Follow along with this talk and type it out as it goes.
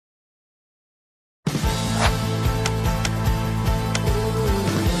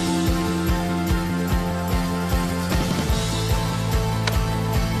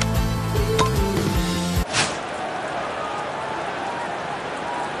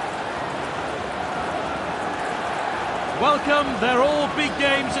Welcome, they're all big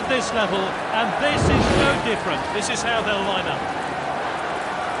games at this level, and this is no different. This is how they'll line up.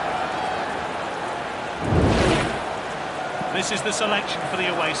 This is the selection for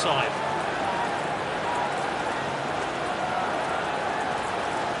the away side.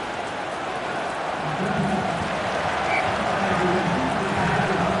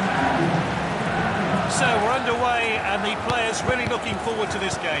 So we're underway, and the players really looking forward to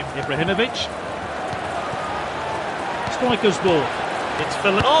this game. Ibrahimovic. Striker's ball. It's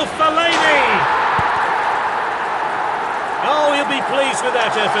Fellaini! Oh, he'll be pleased with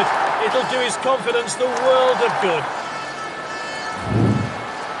that effort. It'll do his confidence the world of good.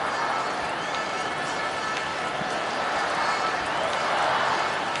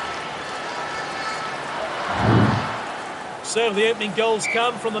 So the opening goals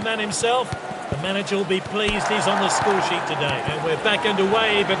come from the man himself. The manager will be pleased he's on the score sheet today. And we're back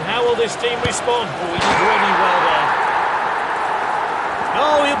underway, but how will this team respond? Oh, he did really well there.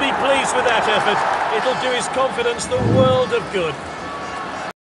 Oh, he'll be pleased with that effort. It'll do his confidence the world of good.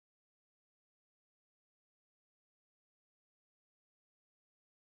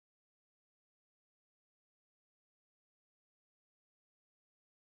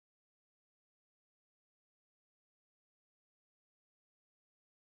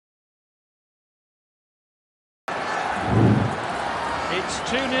 It's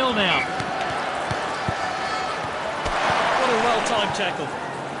 2-0 now. What a well-timed tackle.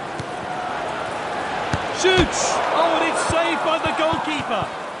 Shoots! Oh, and it's saved by the goalkeeper.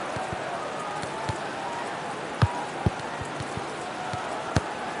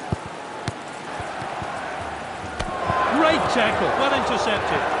 Great tackle, well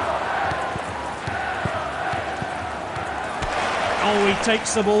intercepted. Oh, he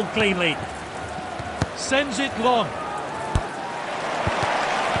takes the ball cleanly. Sends it long.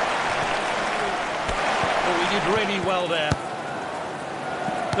 Oh, he did really well there.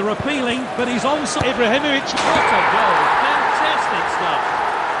 They're appealing, but he's onside. Ibrahimovic, what a goal! Fantastic stuff.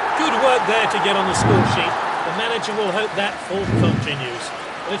 Good work there to get on the score sheet. The manager will hope that form continues.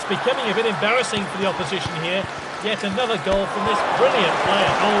 But it's becoming a bit embarrassing for the opposition here. Yet another goal from this brilliant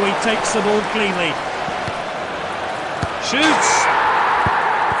player. Oh, he takes the ball cleanly. Shoots!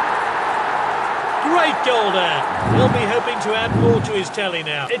 Great goal there. He'll be hoping to add more to his tally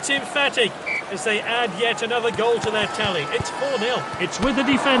now. It's emphatic as they add yet another goal to their tally. It's 4-0. It's with the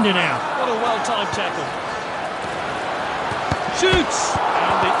defender now. What a well-timed tackle. Shoots!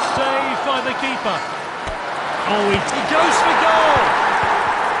 And it's saved by the keeper. Oh, he goes for goal!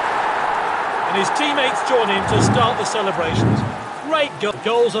 And his teammates join him to start the celebrations. Great goal.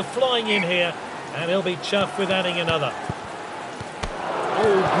 Goals are flying in here, and he'll be chuffed with adding another.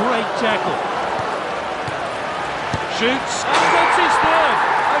 Oh, great tackle. Shoots, and that's his third.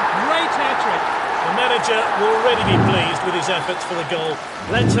 A great hat-trick. The manager will already be pleased with his efforts for the goal.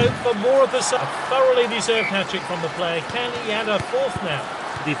 Let's hope for more of the a thoroughly deserved hat-trick from the player. Can he add a fourth now?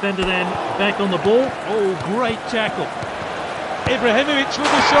 Defender then back on the ball. Oh, great tackle. Ibrahimovic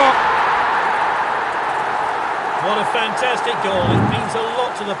with the shot. What a fantastic goal. It means a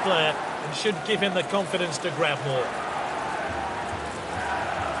lot to the player and should give him the confidence to grab more.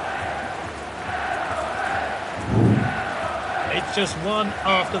 It's just one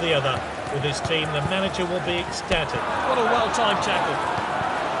after the other. With his team, the manager will be ecstatic. What a well-timed tackle.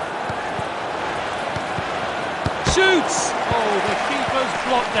 Shoots! Oh, the keeper's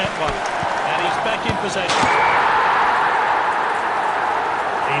blocked that one. And he's back in possession.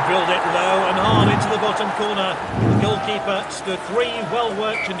 He drilled it low and hard into the bottom corner. The goalkeeper stood 3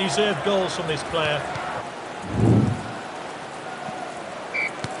 well-worked and deserved goals from this player.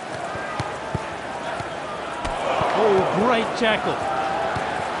 Oh, great tackle.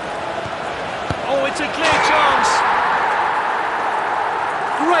 Oh, it's a clear chance.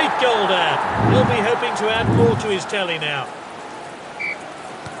 Great goal there. He'll be hoping to add more to his tally now.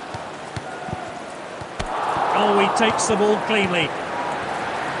 Oh, he takes the ball cleanly.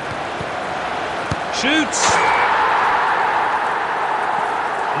 Shoots.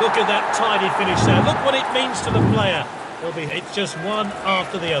 Look at that tidy finish there. Look what it means to the player. It's just one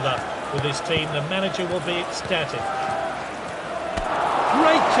after the other. With his team, the manager will be ecstatic.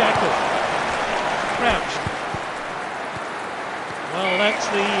 Great tackle. Crouch. Well, that's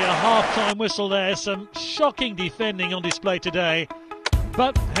the half-time whistle there. Some shocking defending on display today.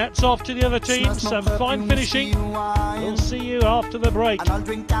 But hats off to the other team. Some fine finishing. We'll see you after the break. And I'll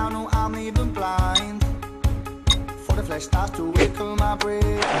drink down, oh, I'm even blind. For the flesh starts to wiggle my brain.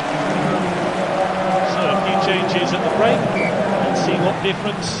 So a few changes at the break. Let's see what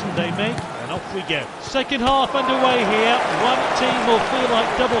difference they make. And off we go. Second half underway here. One team will feel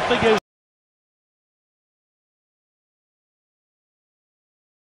like double figures.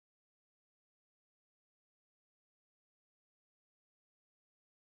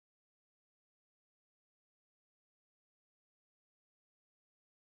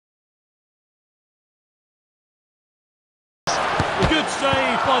 good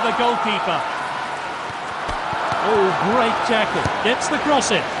save by the goalkeeper. Oh, great tackle. Gets the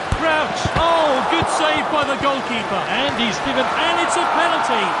cross in. Crouch. Oh, good save by the goalkeeper. And he's given, and it's a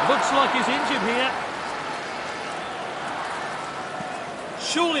penalty. Looks like he's injured here.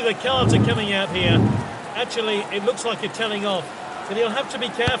 Surely the cards are coming out here. Actually, it looks like a telling off, but he'll have to be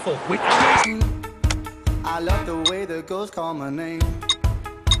careful. I love the way the girls call my name.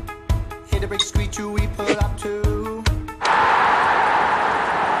 Hit a brick street you we pull up to.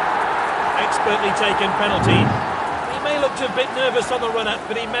 Expertly taken penalty. He may look a bit nervous on the run-up,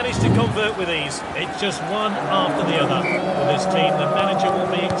 but he managed to convert with ease. It's just one after the other. For this team, the manager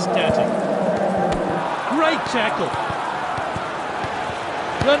will be ecstatic. Great tackle.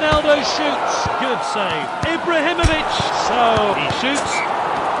 Ronaldo shoots. Good save. Ibrahimovic. So he shoots.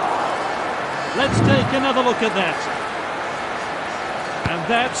 Let's take another look at that. And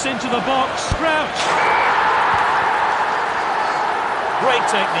that's into the box. Crouch. Great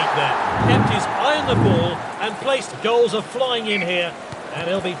technique there. Kept his eye on the ball and placed. Goals are flying in here, and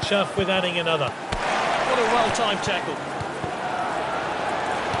he'll be chuffed with adding another. What a well-timed tackle.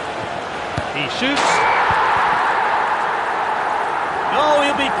 He shoots. Oh,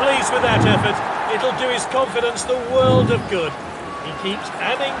 he'll be pleased with that effort. It'll do his confidence the world of good. He keeps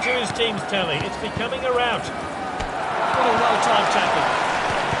adding to his team's tally. It's becoming a rout. What a well-timed tackle.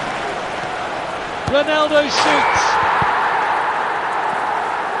 Ronaldo shoots.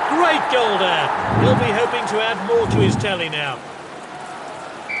 Great goal there. He'll be hoping to add more to his tally now.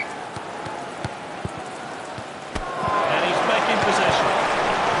 And he's back in possession.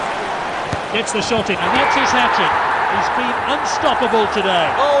 Gets the shot in, and that's his hat-trick. He's been unstoppable today.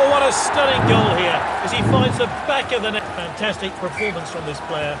 Oh, what a stunning goal here as he finds the back of the net. Fantastic performance from this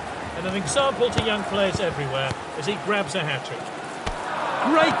player and an example to young players everywhere as he grabs a hat-trick.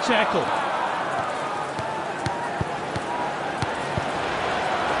 Great tackle.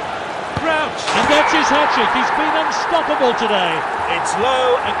 Crouch, and that's his hat-trick. He's been unstoppable today. It's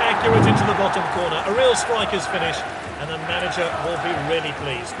low and accurate into the bottom corner. A real striker's finish, and the manager will be really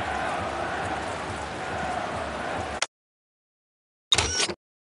pleased.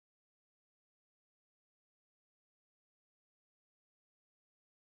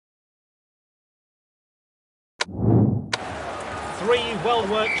 Three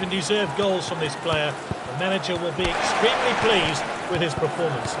well-worked and deserved goals from this player. The manager will be extremely pleased with his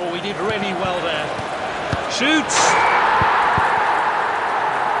performance. Oh, he did really well there. Shoots!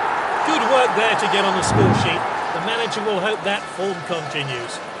 Good work there to get on the score sheet. The manager will hope that form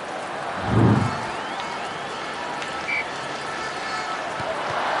continues.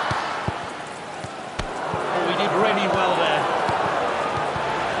 Oh, he did really well there.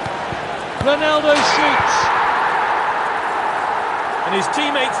 Ronaldo shoots! And his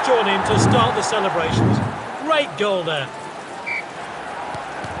teammates join him to start the celebrations. Great goal there.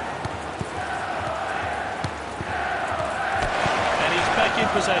 And he's back in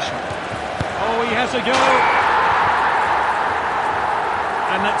possession. Oh, he has a go.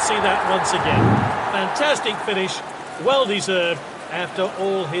 And let's see that once again. Fantastic finish, well deserved after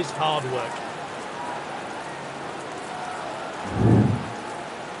all his hard work.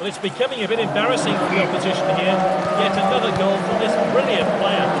 Well, it's becoming a bit embarrassing for the opposition here. Yet another goal from this brilliant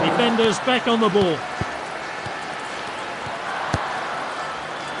player. Defenders back on the ball.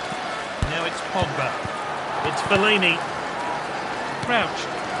 Now it's Pogba. It's Fellaini. Crouch.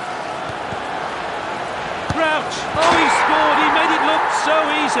 Crouch! Oh, he scored! He made it look so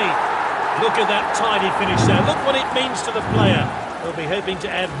easy. Look at that tidy finish there. Look what it means to the player. He'll be hoping to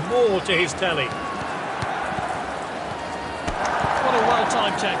add more to his tally. What a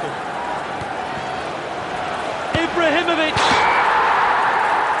well-timed tackle. Ibrahimovic!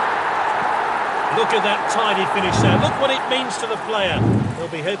 Look at that tidy finish there. Look what it means to the player. He'll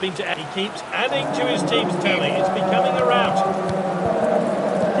be hoping to add. He keeps adding to his team's tally. It's becoming a rout.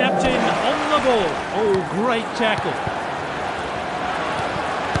 Captain on the ball. Oh, great tackle.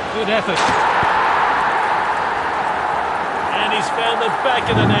 Good effort. And he's found the back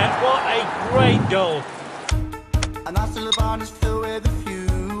of the net. What a great goal. And I still the barn is filled with a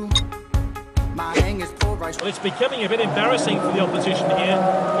few. My hang is poured right. Well, it's becoming a bit embarrassing for the opposition here.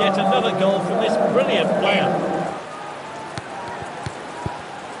 Yet another goal from this brilliant player.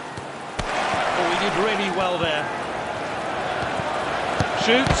 Oh, he did really well there.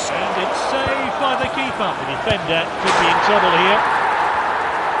 Shoots, and it's saved by the keeper. The defender could be in trouble here.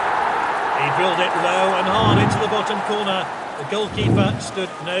 He drilled it low and hard into the bottom corner. The goalkeeper stood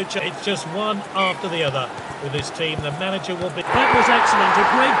no chance. It's just one after the other. With this team, the manager will be... That was excellent. A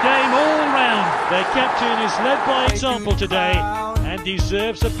great game all round. Their captain is led by example today and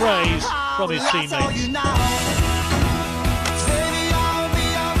deserves the praise from his teammates.